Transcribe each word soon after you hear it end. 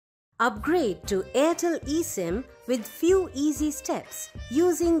Upgrade to Airtel eSIM with few easy steps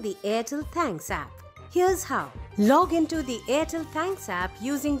using the Airtel Thanks app. Here's how. Log into the Airtel Thanks app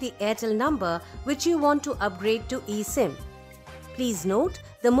using the Airtel number which you want to upgrade to eSIM. Please note,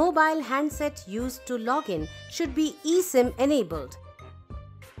 the mobile handset used to log in should be eSIM enabled.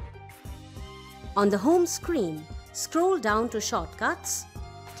 On the home screen, scroll down to Shortcuts,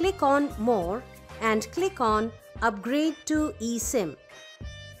 click on More and click on Upgrade to eSIM.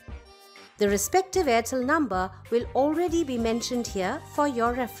 The respective Airtel number will already be mentioned here for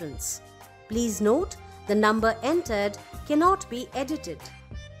your reference. Please note, the number entered cannot be edited.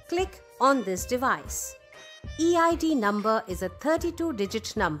 Click on this device. EID number is a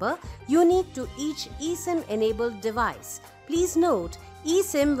 32-digit number unique to each eSIM-enabled device. Please note,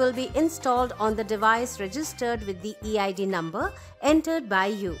 eSIM will be installed on the device registered with the EID number entered by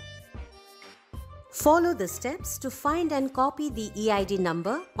you. Follow the steps to find and copy the EID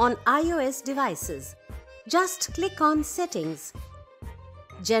number on iOS devices. Just click on Settings,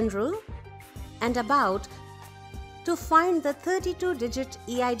 General and About to find the 32-digit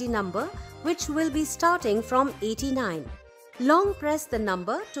EID number which will be starting from 89. Long press the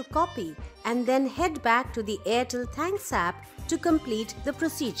number to copy and then head back to the Airtel Thanks app to complete the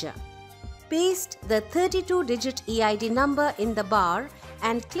procedure. Paste the 32-digit EID number in the bar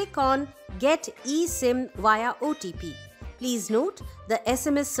and click on Get eSIM via OTP. Please note, the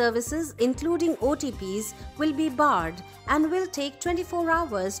SMS services including OTPs will be barred and will take 24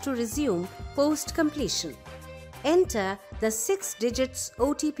 hours to resume post-completion. Enter the 6 digits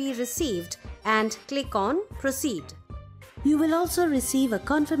OTP received and click on Proceed. You will also receive a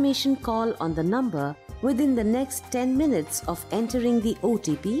confirmation call on the number within the next 10 minutes of entering the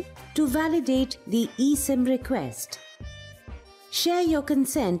OTP to validate the eSIM request. Share your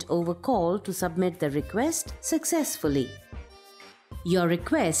consent over call to submit the request successfully. Your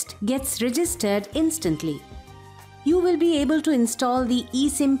request gets registered instantly. You will be able to install the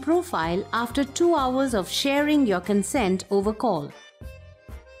eSIM profile after 2 hours of sharing your consent over call.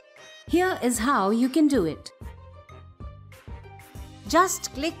 Here is how you can do it.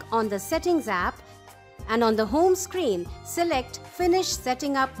 Just click on the Settings app and on the home screen, select Finish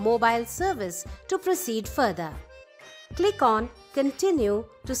Setting Up Mobile Service to proceed further. Click on Continue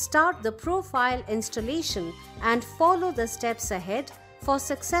to start the profile installation and follow the steps ahead for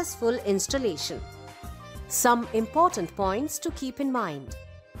successful installation. Some important points to keep in mind.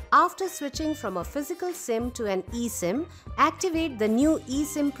 After switching from a physical SIM to an eSIM, activate the new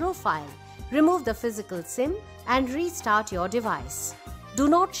eSIM profile, remove the physical SIM and restart your device. Do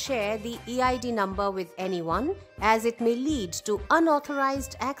not share the EID number with anyone as it may lead to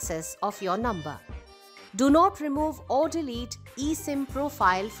unauthorized access of your number. Do not remove or delete eSIM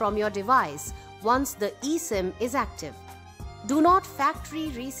profile from your device once the eSIM is active. Do not factory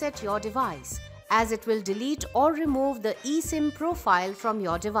reset your device as it will delete or remove the eSIM profile from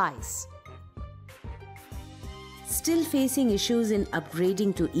your device. Still facing issues in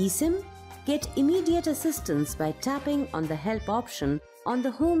upgrading to eSIM? Get immediate assistance by tapping on the Help option on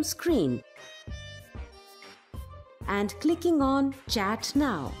the home screen and clicking on Chat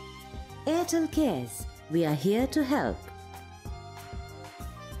Now. Airtel cares. We are here to help.